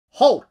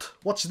Halt!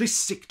 Watch this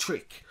sick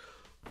trick.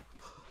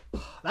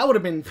 That would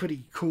have been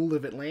pretty cool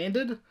if it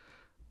landed.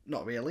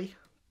 Not really.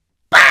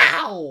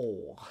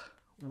 Bow!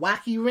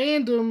 Wacky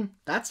random.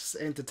 That's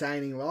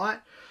entertaining, right?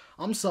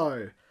 I'm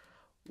so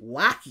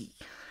wacky.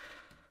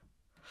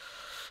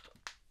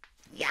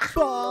 Yeah.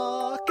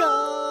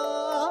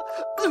 Baka!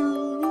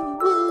 Ooh,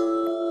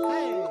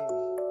 hey!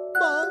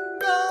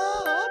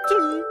 Manga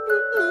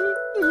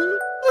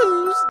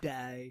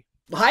Tuesday.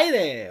 Hey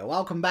there!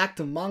 Welcome back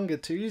to Manga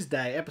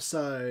Tuesday,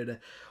 episode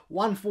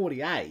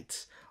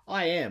 148.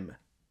 I am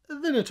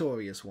the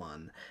Notorious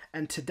One,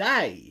 and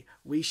today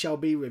we shall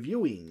be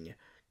reviewing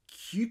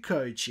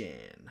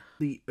Qko-chan,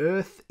 the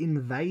Earth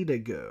Invader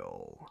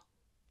Girl.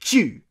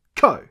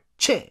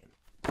 Qko-chan.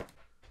 It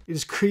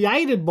is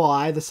created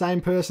by the same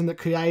person that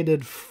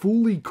created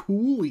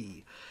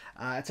Furi-san.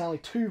 It's only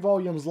 2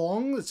 volumes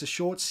long, it's a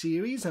short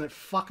series, and it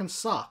fucking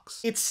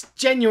sucks. It's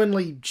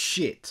genuinely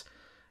shit.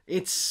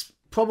 It's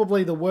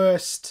probably the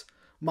worst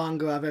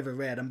manga I've ever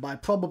read, and by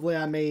probably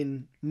I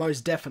mean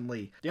most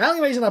definitely. The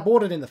only reason I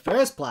bought it in the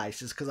first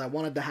place is because I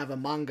wanted to have a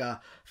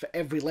manga for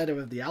every letter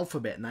of the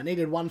alphabet, and I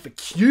needed one for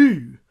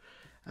Q.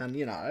 And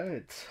you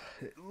know,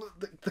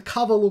 the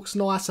cover looks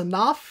nice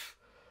enough.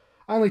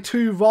 Only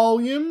 2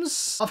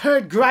 volumes. I've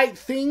heard great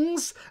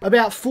things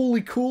about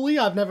Fooly-Cooly.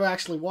 I've never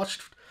actually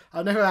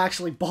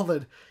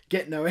bothered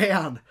getting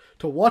around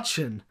to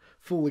watching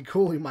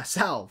Fooly-Cooly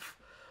myself.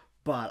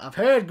 But I've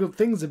heard good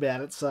things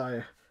about it,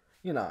 so,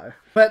 you know.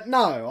 But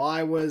no,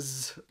 I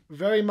was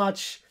very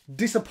much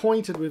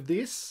disappointed with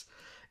this.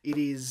 It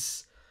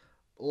is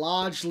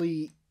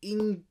largely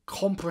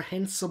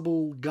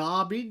incomprehensible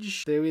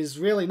garbage. There is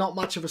really not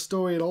much of a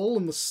story at all,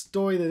 and the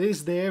story that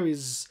is there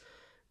is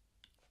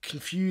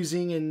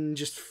confusing and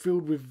just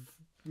filled with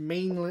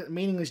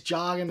meaningless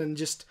jargon, and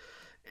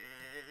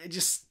it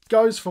just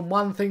goes from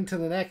one thing to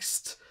the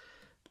next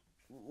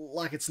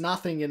like it's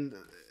nothing. And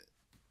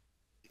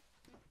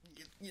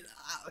you know,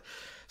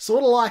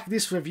 sort of like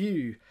this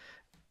review,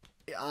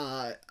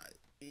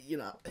 you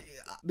know,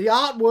 the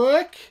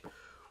artwork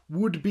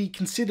would be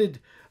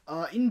considered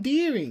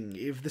endearing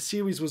if the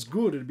series was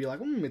good. It'd be like,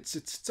 it's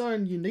its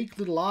own unique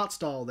little art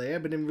style there,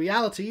 but in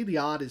reality, the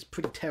art is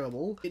pretty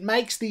terrible. It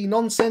makes the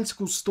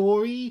nonsensical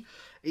story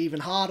even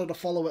harder to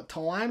follow at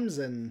times,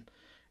 and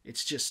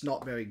it's just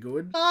not very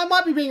good. I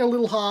might be being a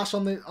little harsh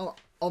on the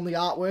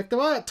artwork. There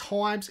are at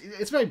times,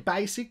 it's very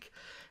basic,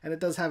 and it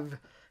does have,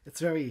 it's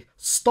very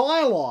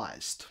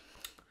stylized.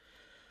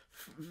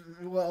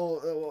 Well,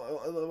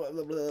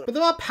 but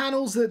there are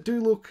panels that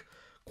do look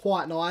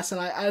quite nice, and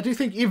I do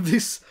think if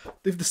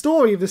the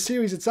story of the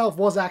series itself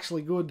was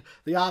actually good,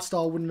 the art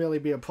style wouldn't really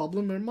be a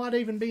problem, and it might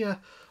even be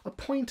a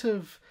point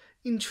of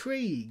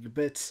intrigue.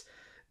 But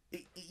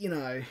you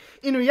know,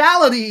 in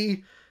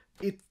reality,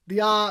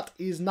 the art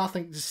is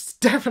nothing. It's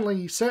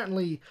definitely,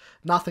 certainly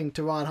nothing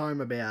to write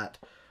home about.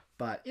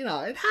 But you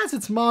know, it has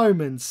its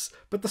moments,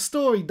 but the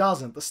story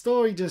doesn't. The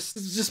story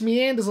just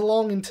meanders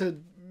along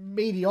into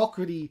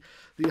mediocrity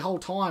the whole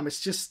time. It's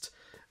just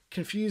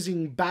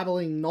confusing,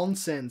 babbling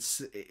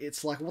nonsense.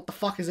 It's like, what the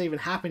fuck is even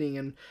happening?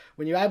 And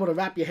when you're able to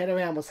wrap your head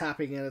around what's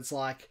happening, and it's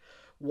like,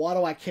 why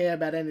do I care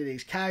about any of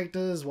these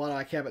characters? Why do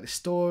I care about this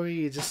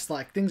story? It's just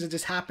like, things are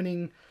just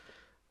happening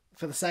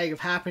for the sake of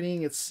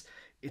happening. It's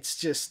a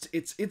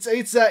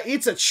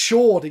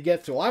chore to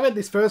get through. I read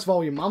this first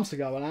volume months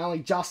ago, and I only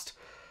just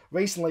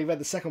recently read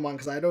the second one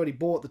because I had already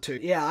bought the 2.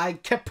 Yeah, I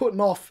kept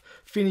putting off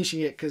finishing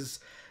it because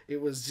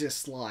it was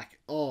just like,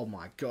 oh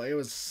my god, it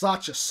was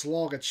such a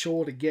slog, a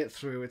chore to get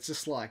through. It's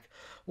just like,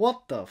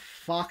 what the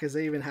fuck is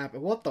even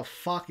happening? What the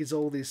fuck is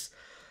all this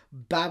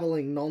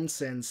babbling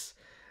nonsense?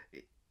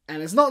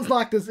 And it's not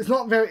like it's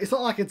not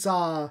like it's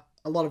a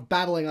lot of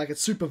babbling, like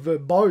it's super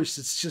verbose.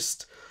 It's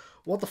just,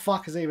 what the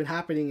fuck is even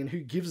happening, and who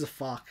gives a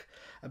fuck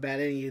about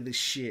any of this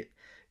shit?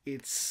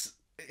 It's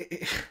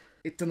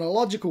an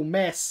illogical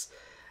mess,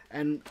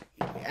 and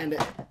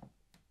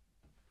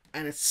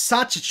it's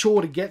such a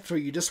chore to get through.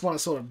 You just want to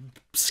sort of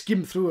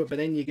skim through it, but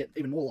then you get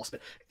even more lost.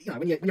 But you know,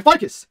 when you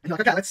focus and you're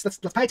like, okay, let's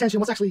pay attention to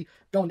what's actually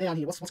going down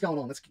here. What's going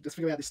on? Let's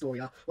figure out this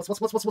story.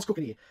 What's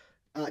cooking here?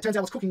 It turns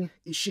out what's cooking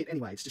is shit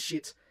anyway. It's just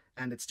shit,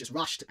 and it's just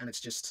rushed, and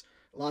it's just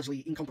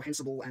largely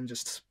incomprehensible, and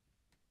just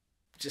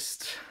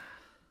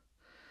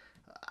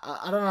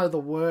I don't know the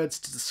words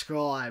to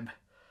describe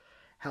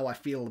how I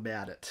feel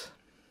about it.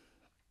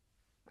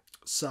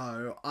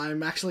 So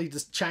I'm actually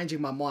just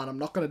changing my mind. I'm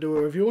not going to do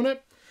a review on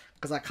it,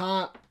 because I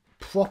can't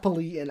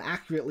properly and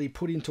accurately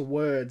put into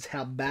words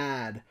how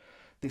bad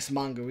this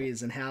manga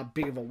is and how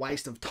big of a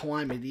waste of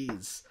time it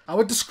is. I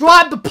would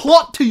describe the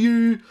plot to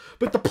you,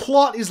 but the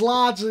plot is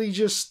largely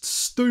just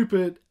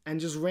stupid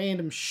and just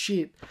random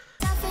shit.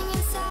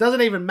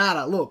 Doesn't even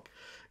matter. Look,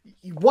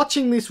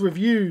 watching this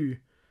review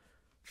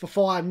for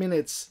 5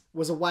 minutes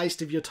was a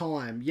waste of your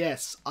time.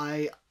 Yes,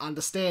 I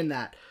understand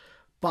that.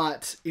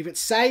 But if it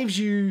saves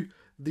you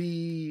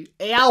the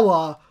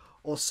hour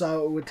or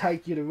so it would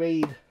take you to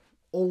read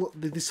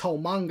this whole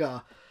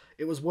manga,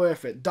 it was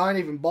worth it. Don't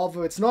even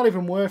bother. It's not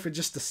even worth it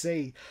just to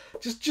see.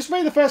 Just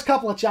read the first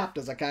couple of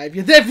chapters, okay? If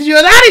you're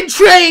that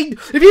intrigued,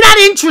 if you're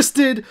that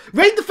interested,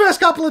 read the first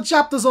couple of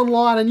chapters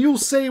online and you'll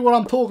see what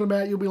I'm talking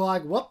about. You'll be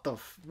like, what the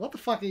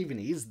fuck even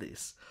is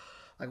this?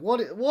 Like,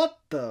 what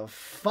the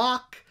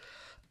fuck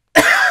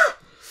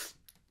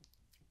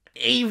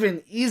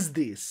even is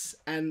this?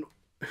 And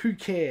who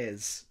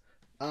cares?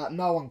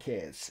 No one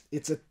cares.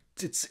 It's a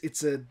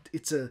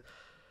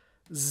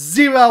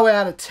 0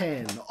 out of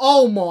 10.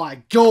 Oh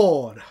my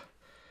god.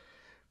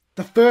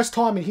 The first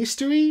time in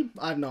history?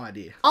 I have no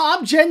idea.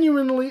 I'm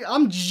generally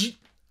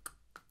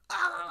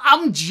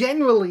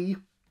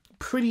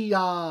pretty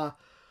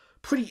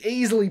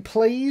easily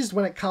pleased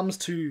when it comes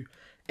to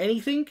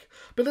anything.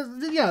 But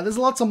there's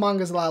lots of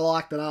mangas that I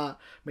like that aren't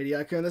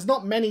mediocre, and there's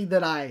not many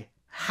that I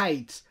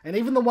hate. And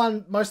even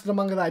most of the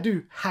manga that I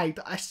do hate,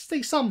 I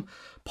see some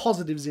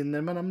positives in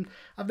them, and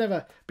I've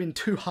never been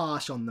too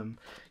harsh on them.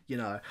 You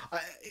know,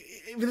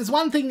 if there's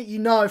one thing that you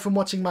know from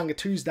watching Manga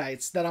Tuesday,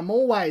 it's that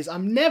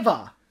I'm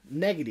never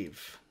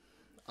negative.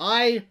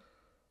 I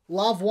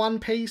love One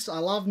Piece. I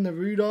love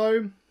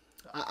Naruto.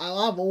 I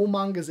love all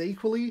mangas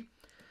equally.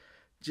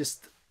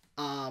 Just,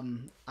 I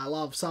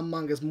love some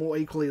mangas more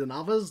equally than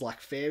others,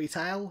 like Fairy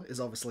Tail is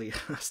obviously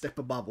a step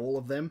above all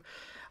of them.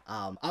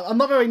 I'm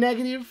not very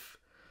negative.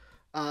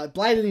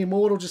 Blade of the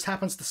Immortal just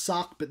happens to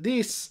suck, but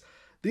this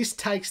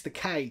takes the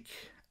cake.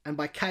 And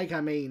by cake, I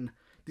mean,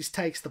 this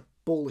takes the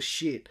ball of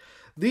shit.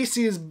 This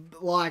is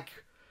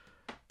like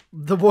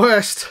the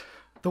worst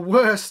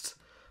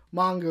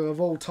manga of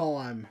all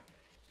time.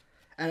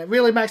 And it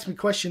really makes me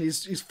question,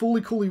 is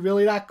Fooly Cooly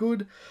really that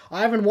good?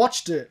 I haven't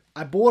watched it.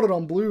 I bought it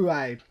on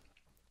Blu-ray,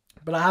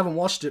 but I haven't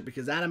watched it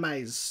because anime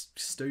is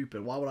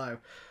stupid. Why would I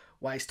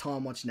waste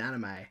time watching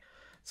anime?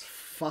 It's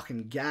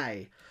fucking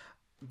gay.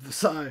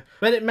 So,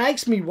 but it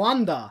makes me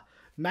wonder,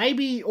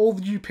 maybe all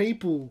you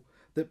people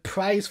that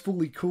praise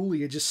Fooly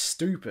Cooly are just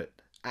stupid,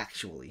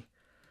 actually.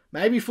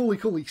 Maybe Fooly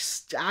Cooly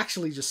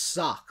actually just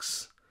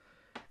sucks.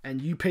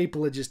 And you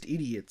people are just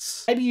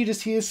idiots. Maybe you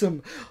just hear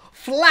some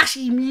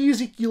flashy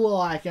music you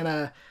like and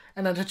an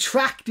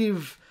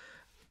attractive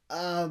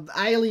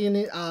alien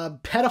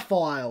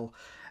pedophile.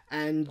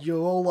 And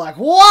you're all like,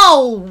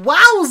 whoa,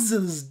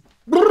 wowzers.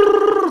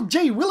 Brrr,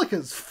 gee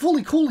willikers,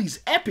 Fooly Cooly's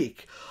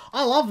epic.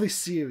 I love this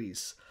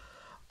series.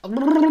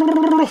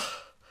 But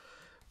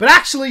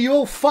actually, you're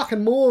all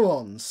fucking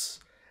morons.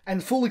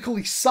 And Fooly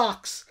Cooly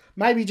sucks.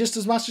 Maybe just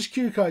as much as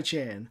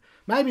Qko-chan.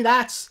 Maybe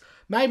that's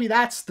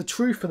the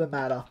truth of the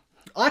matter.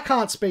 I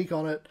can't speak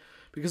on it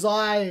because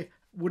I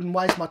wouldn't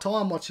waste my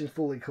time watching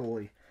Fooly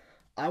Cooly.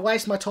 I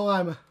waste my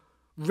time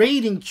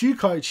reading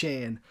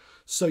Qko-chan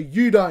so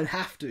you don't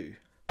have to.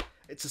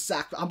 It's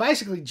a I'm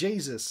basically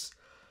Jesus.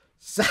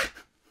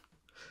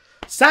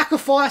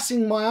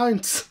 Sacrificing my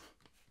own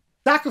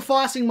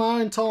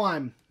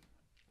time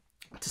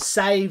to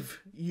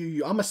save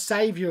you. I'm a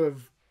savior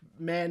of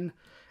men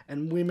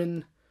and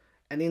women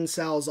and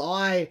incels.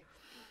 I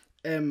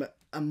am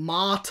a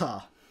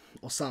martyr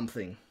or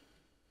something.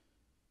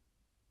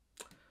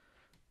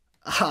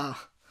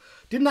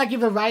 Didn't I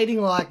give a rating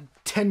like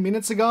 10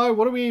 minutes ago?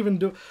 What do we even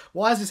do?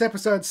 Why is this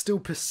episode still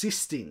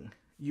persisting?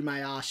 You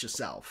may ask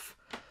yourself.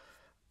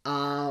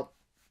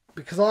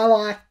 Because I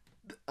like...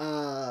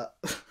 I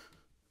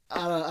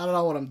don't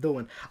know what I'm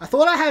doing. I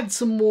thought I had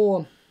some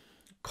more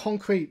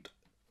concrete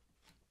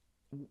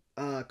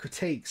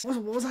critiques. How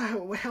was I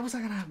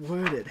gonna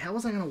word it? How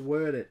was I gonna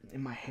word it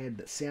in my head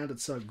that sounded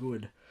so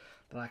good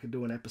that I could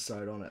do an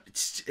episode on it?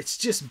 It's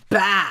just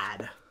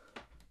bad.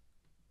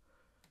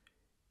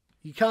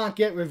 You can't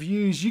get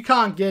reviews. You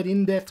can't get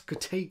in-depth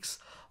critiques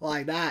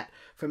like that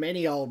from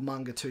any old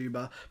manga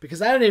tuber because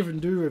they don't even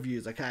do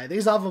reviews, okay?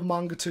 These other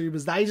manga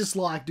tubers, they just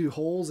like do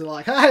hauls. They're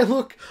like, hey,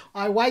 look,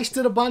 I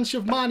wasted a bunch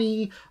of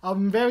money.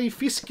 I'm very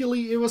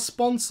fiscally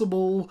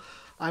irresponsible.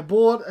 I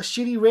bought a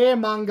shitty rare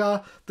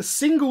manga. The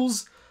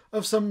singles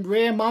of some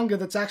rare manga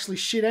that's actually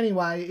shit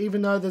anyway,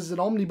 even though there's an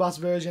omnibus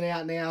version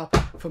out now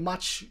for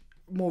much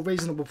more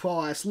reasonable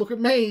price. Look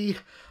at me.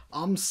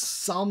 I'm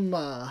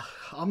so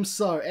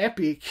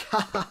epic.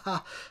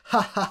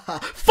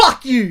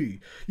 Fuck you!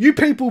 You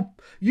people,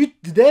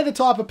 they're the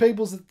type of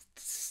people that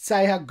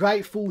say how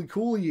great Fooly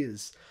Cooly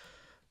is.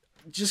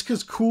 Just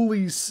because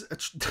Cooley's...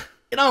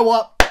 You know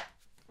what?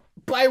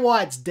 Bray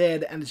Wyatt's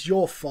dead and it's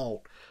your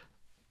fault.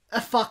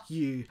 Fuck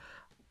you.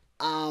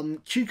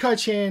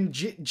 Qko-chan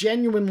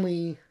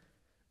genuinely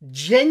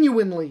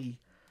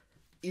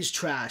is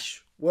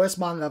trash. Worst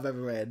manga I've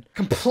ever read.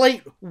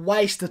 Complete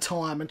waste of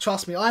time. And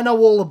trust me, I know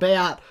all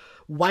about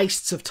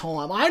wastes of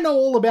time. I know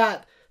all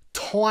about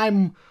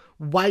time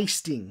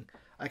wasting.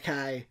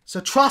 Okay?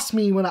 So trust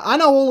me when I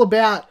know all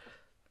about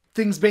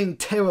things being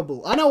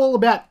terrible. I know all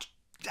about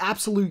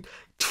absolute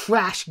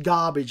trash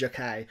garbage,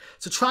 okay?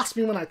 So trust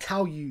me when I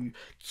tell you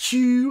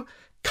Qko-chan,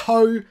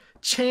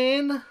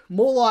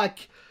 more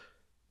like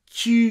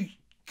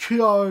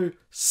Qko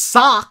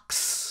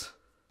sucks.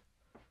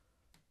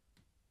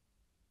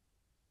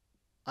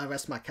 I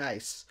rest my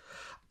case.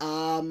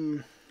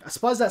 I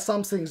suppose that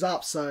sums things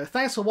up, so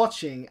thanks for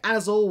watching.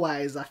 As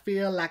always, I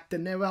feel like De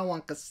Niro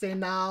on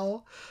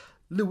Casino.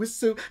 Louis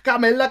Sue got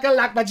me looking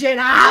like my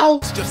Gino.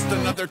 It's just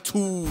another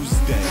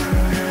Tuesday.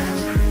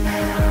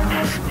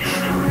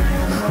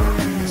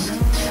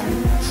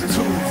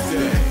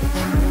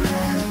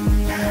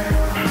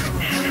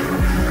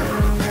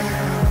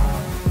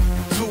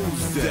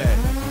 Tuesday.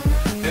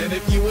 And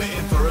if you were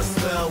in for a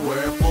spell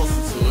where it falls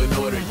into an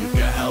order, you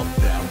can help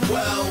that.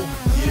 Well,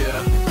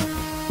 yeah.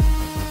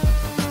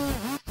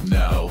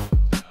 No.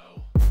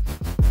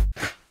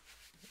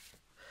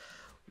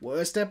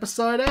 Worst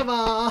episode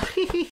ever.